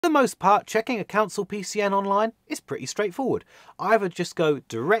For the most part, checking a council PCN online is pretty straightforward. Either just go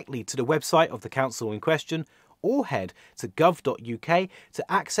directly to the website of the council in question, or head to gov.uk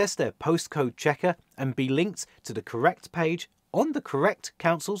to access their postcode checker and be linked to the correct page on the correct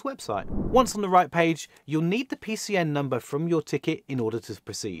council's website. Once on the right page, you'll need the PCN number from your ticket in order to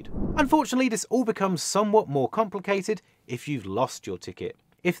proceed. Unfortunately, this all becomes somewhat more complicated if you've lost your ticket.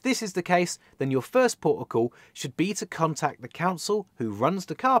 If this is the case, then your first port of call should be to contact the council who runs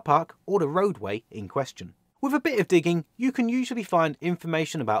the car park or the roadway in question. With a bit of digging, you can usually find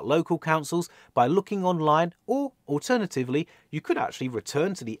information about local councils by looking online, or alternatively, you could actually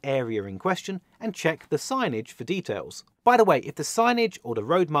return to the area in question and check the signage for details. By the way, if the signage or the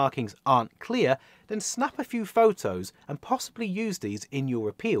road markings aren't clear, then snap a few photos and possibly use these in your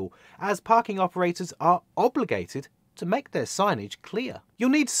appeal, as parking operators are obligated to make their signage clear. You'll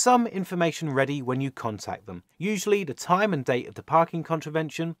need some information ready when you contact them, usually the time and date of the parking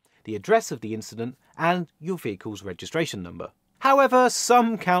contravention, the address of the incident, and your vehicle's registration number. However,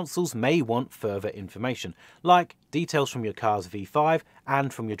 some councils may want further information, like details from your car's V5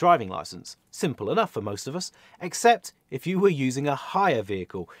 and from your driving licence. Simple enough for most of us, except if you were using a hire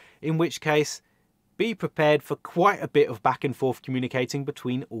vehicle, in which case, be prepared for quite a bit of back and forth communicating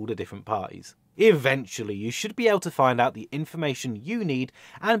between all the different parties. Eventually, you should be able to find out the information you need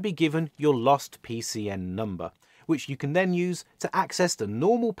and be given your lost PCN number, which you can then use to access the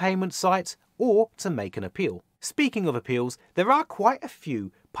normal payment site or to make an appeal. Speaking of appeals, there are quite a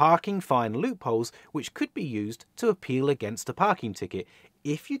few parking fine loopholes which could be used to appeal against a parking ticket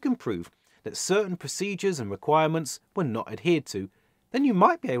if you can prove that certain procedures and requirements were not adhered to. Then you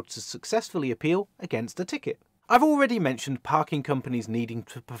might be able to successfully appeal against a ticket. I've already mentioned parking companies needing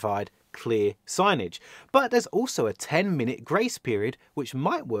to provide clear signage, but there's also a 10-minute grace period which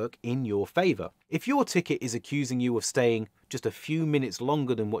might work in your favour. If your ticket is accusing you of staying just a few minutes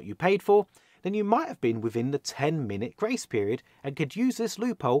longer than what you paid for, then you might have been within the 10-minute grace period and could use this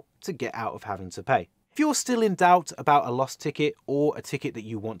loophole to get out of having to pay. If you're still in doubt about a lost ticket or a ticket that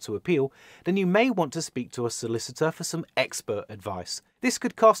you want to appeal, then you may want to speak to a solicitor for some expert advice. This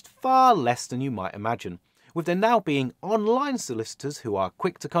could cost far less than you might imagine, with there now being online solicitors who are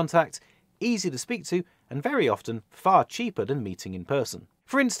quick to contact, easy to speak to, and very often far cheaper than meeting in person.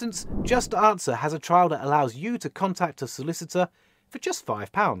 For instance, Just Answer has a trial that allows you to contact a solicitor for just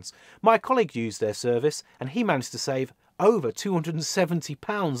 £5. My colleague used their service and he managed to save over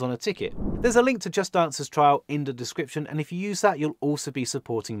 £270 on a ticket. There's a link to Just Answer's trial in the description, and if you use that, you'll also be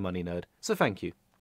supporting Money Nerd, so thank you.